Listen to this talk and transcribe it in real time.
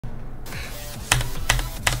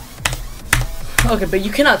Okay, but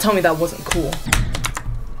you cannot tell me that wasn't cool.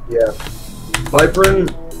 Yeah.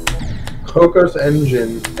 Vibrant, Cocos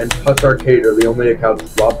Engine, and Touch Arcade are the only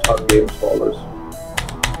accounts Rob Top Games follows.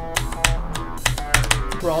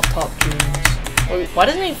 Rob Top Games. Wait, why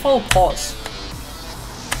doesn't he follow Pause?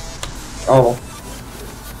 Oh.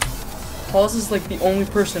 Pause is like the only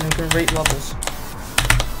person who can rate levels.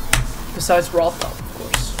 Besides Rob Top, of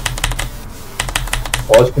course.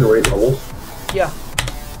 Pause can rate levels? Yeah.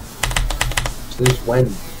 Since when?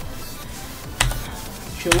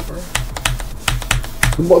 Joever.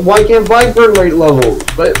 Why can't Viper rate levels?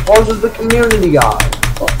 But Pause is the community guy.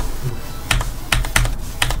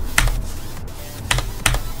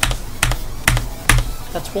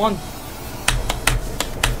 That's one.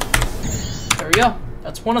 There we go.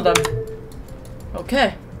 That's one of them.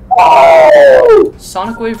 Okay. Oh!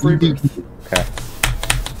 Sonic Wave Rebirth. Okay.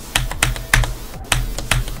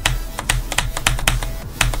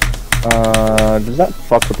 Does that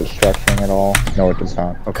fuck with the structuring at all? No, it does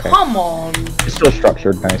not. Okay. Come on. It's still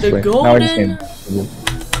structured nicely. The Now I just golden... need...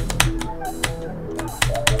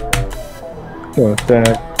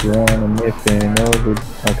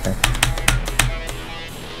 Okay.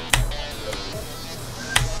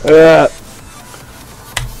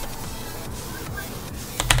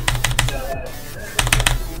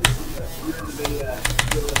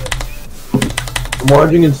 I'm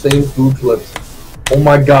watching insane food flips. Oh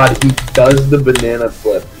my god, he does the banana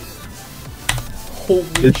flip. Holy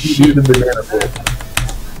Did he shit. do the banana flip?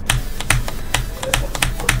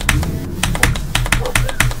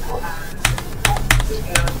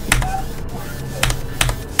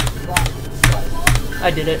 I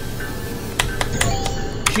did it.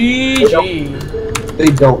 GG. They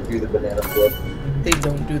don't do the banana flip. They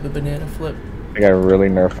don't do the banana flip. I got really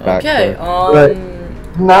nerfed back. Okay,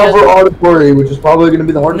 Now for auditory, which is probably going to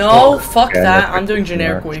be the hardest no, part. fuck Yeah, that. I'm doing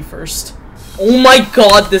generic wave first. Oh my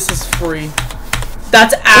god, this is free.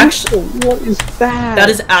 That's actually... What is that? That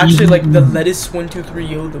is actually like the lettuce 1, 2, 3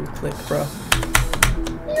 YOLO click, bro.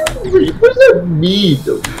 What does that mean?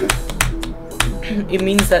 It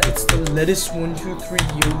means that it's the lettuce 1, 2, 3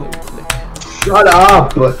 YOLO click. Shut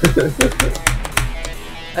up!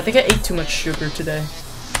 I think I ate too much sugar today.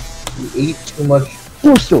 You ate too much.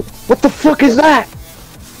 Bullshit! What the fuck is that?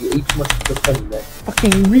 You ate too much chicken, man.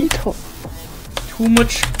 Fucking retard. Too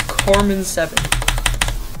much Carmen 7.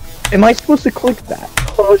 Am I supposed to click that?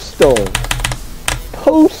 Postal.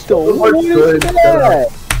 Postal. What is good. that?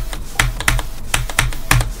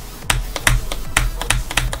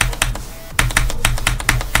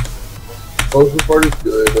 Postal part is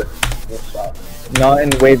good. We'll stop. Not in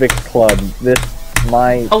Wavix Club. This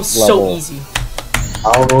my Oh, so level. easy.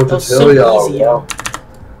 I don't know what That to was tell so y'all. easy, Bro.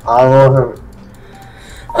 I don't know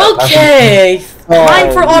how. Okay,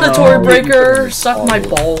 time for Oh, auditory no. breaker. Suck my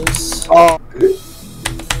balls. Oh.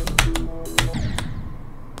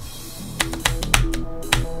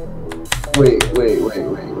 Wait.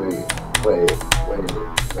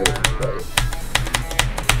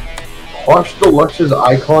 Harsh Deluxe's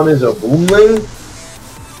icon is a boomling?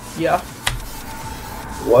 Yeah,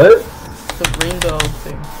 What? the rainbow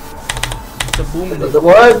thing. The boom.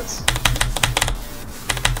 What?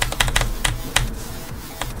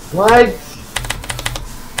 What?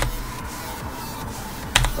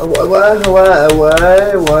 What?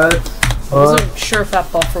 I wasn't sure if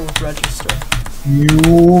that buffer would register. You.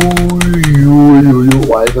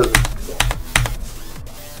 Why is it?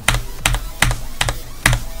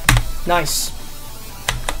 Nice.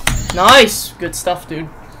 Nice! Good stuff, dude.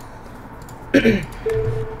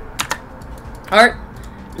 Alright.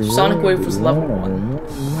 Sonic Wave was level 1.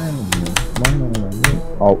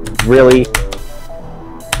 Oh, really?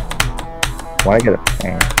 Why I get a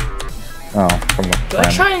ping? Oh, from a Do I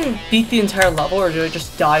friend. try and beat the entire level, or do I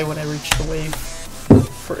just die when I reach the wave?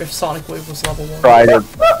 For if Sonic Wave was level 1.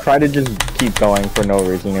 Try to just keep going for no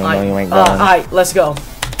reason, even though you ain't going. Alright, let's go.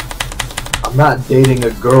 I'm not dating a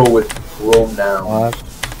girl with pronouns. What?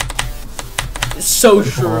 It's so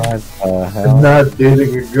true. What the I'm hell? not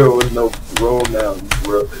dating a girl with no pronouns,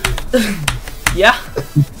 bro. Yeah?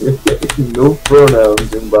 No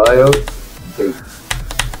pronouns in bio. Date.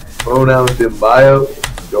 Pronouns in bio.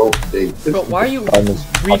 Don't date. Bro, why are you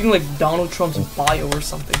reading like Donald Trump's bio or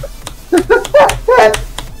something?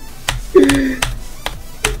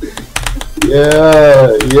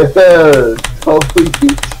 Yeah, totally.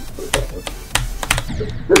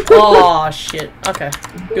 Aw, shit. Okay.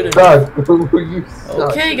 Good enough. You suck.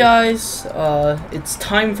 Okay, guys. It's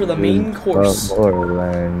time for the main course.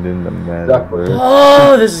 Borderland in the Exactly. metaverse.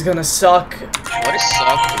 Oh, this is gonna suck. What is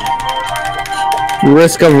suck?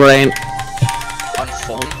 Risk of rain. On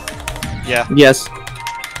phone? Yeah. Yes.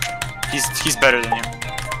 He's better than you.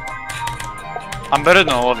 I'm better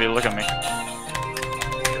than all of you. Look at me.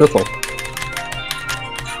 Careful.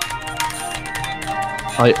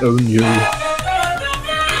 I own you.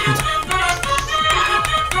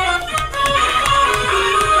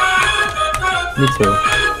 Me too.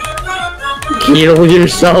 Kill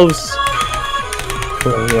yourselves.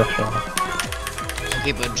 Oh, yeah, sure.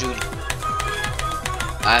 Okay, but June,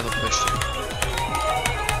 I have a question.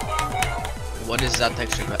 What is that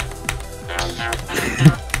texture pack?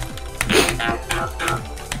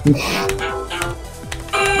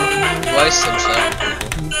 Why is Simsa?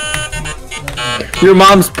 Your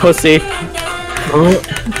mom's pussy.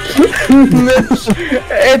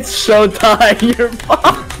 It's showtime. Your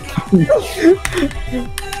mom.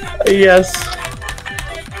 Yes.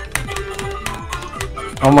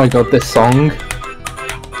 Oh my god, this song.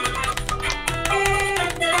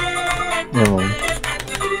 Oh.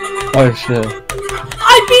 Oh shit.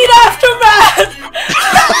 I beat Aftermath!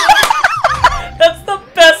 That's the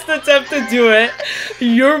best attempt to do it.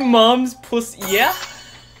 Your mom's pussy. Yeah?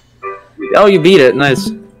 Oh, you beat it. Nice.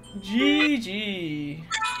 GG.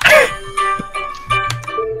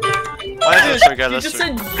 I just forgot You this. just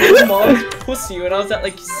said your mom's pussy when I was at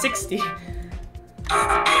like 60.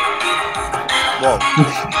 Whoa.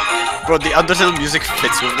 Bro, the Undertale music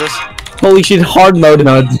fits with this. Holy shit, hard mode.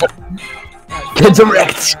 Get some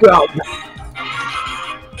wrecked, scrub.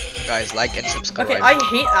 Guys, like and subscribe. Okay, I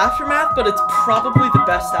hate Aftermath, but it's probably the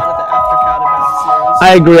best out of the After Catamount series.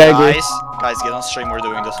 I agree, I agree. Guys, get on stream. We're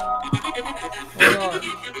doing this. Hold on.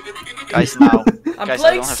 Guys, now. I'm Guys,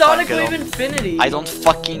 playing I don't have Sonic time, Wave Infinity. I don't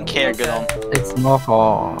fucking care. Get on. It's not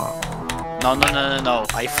hard. No.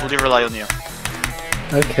 I fully rely on you.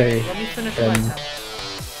 Okay. Let me finish my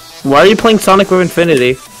test. Why are you playing Sonic with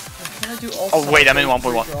Infinity? I'm trying to do all Oh, wait, I'm in Sonic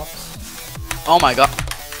 1.1. Predrops. Oh my god.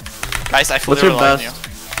 Guys, I fully What's your rely on best? you.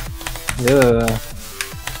 Yeah.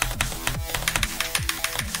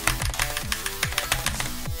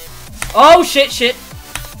 Oh shit!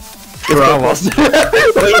 You're almost.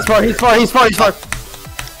 He's far. Shut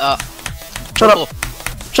up.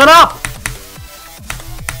 Shut up!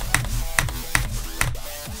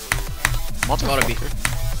 It's gotta be.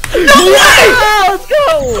 Let's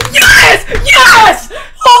go! Yes!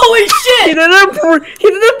 Holy He shit!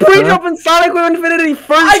 did a pre-drop in Sonic with Infinity first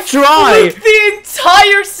I try! flipped the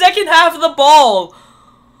entire second half of the ball!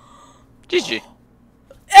 GG.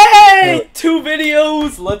 Hey! 2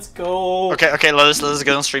 videos! Let's go! Okay, let us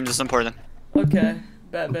get on stream. This is important. Okay.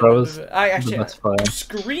 Bet. Bros, I actually... that's fine.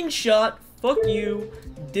 Screenshot. Fuck you.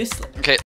 Dislike. Okay.